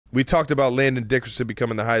We talked about Landon Dickerson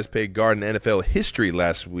becoming the highest paid guard in NFL history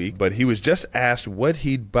last week, but he was just asked what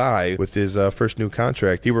he'd buy with his first new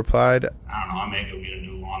contract. He replied, I don't know, I may go get a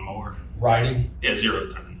new lawnmower. Riding? Yeah,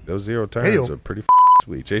 0 turn. Those 0 turns are pretty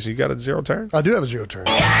sweet. Jason, you got a 0 turn? I do have a 0 turn.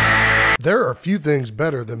 There are a few things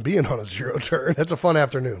better than being on a 0 turn. That's a fun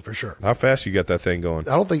afternoon for sure. How fast you got that thing going?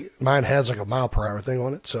 I don't think mine has like a mile per hour thing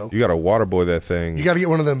on it. So you got to water boy that thing. You got to get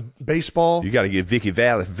one of them baseball. You got to get Vicky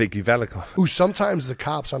Valley. Ooh, sometimes the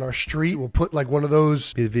cops on our street will put like one of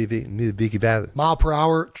those Vicky Valley mile per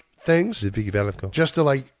hour things just to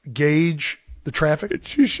like gauge the traffic. And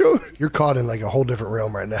she showed you're caught in like a whole different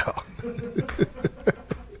realm right now.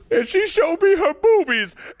 And she showed me her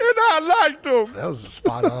boobies, and I liked them. That was a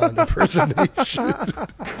spot-on impersonation.